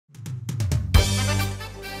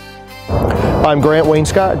I'm Grant Wayne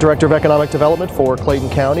Scott, Director of Economic Development for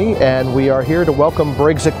Clayton County, and we are here to welcome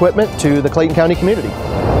Briggs equipment to the Clayton County community.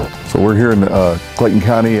 So we're here in Clayton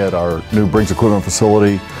County at our new Briggs equipment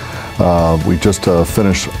facility. We just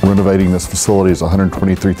finished renovating this facility. It's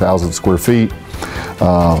 123,000 square feet.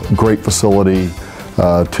 Great facility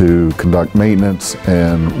to conduct maintenance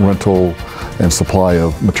and rental and supply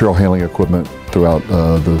of material handling equipment throughout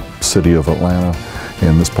the city of Atlanta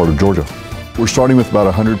and this part of Georgia. We're starting with about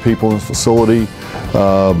 100 people in this facility.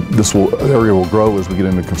 This area will grow as we get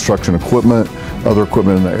into construction equipment, other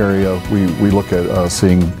equipment in the area. We look at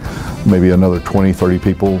seeing maybe another 20, 30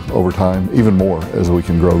 people over time, even more as we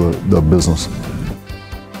can grow the business.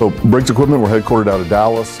 So Briggs Equipment, we're headquartered out of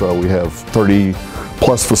Dallas. We have 30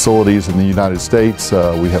 plus facilities in the United States.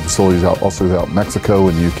 We have facilities also out in Mexico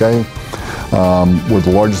and the UK. We're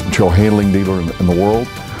the largest material handling dealer in the world.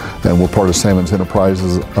 And we're part of Salmons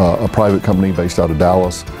Enterprises, a private company based out of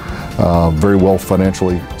Dallas. Very well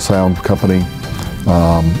financially sound company.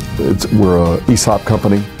 We're an ESOP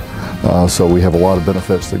company, so we have a lot of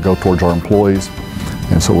benefits that go towards our employees.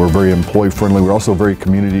 And so we're very employee friendly. We're also very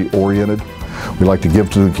community oriented. We like to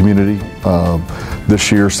give to the community.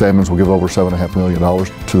 This year, Salmons will give over $7.5 million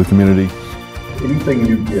to the community. Anything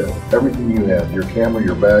you get, everything you have, your camera,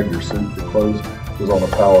 your bag, your suit, your clothes, is on a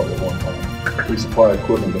pallet at one time. We supply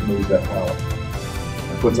equipment that moves that pallet.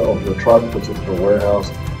 It puts it onto a truck, puts it into a warehouse,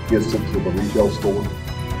 gets it to the retail store.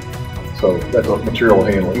 So that's material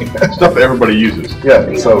handling. Stuff that everybody uses.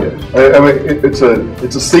 Yeah, so I mean, it's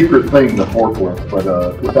a secret thing, the forklift, but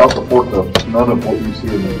without the forklift, none of what you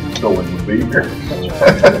see in the building would be here.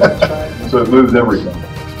 So it moves everything.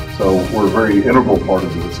 So we're a very integral part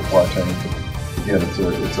of the supply chain. Again,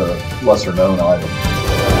 it's a lesser known item.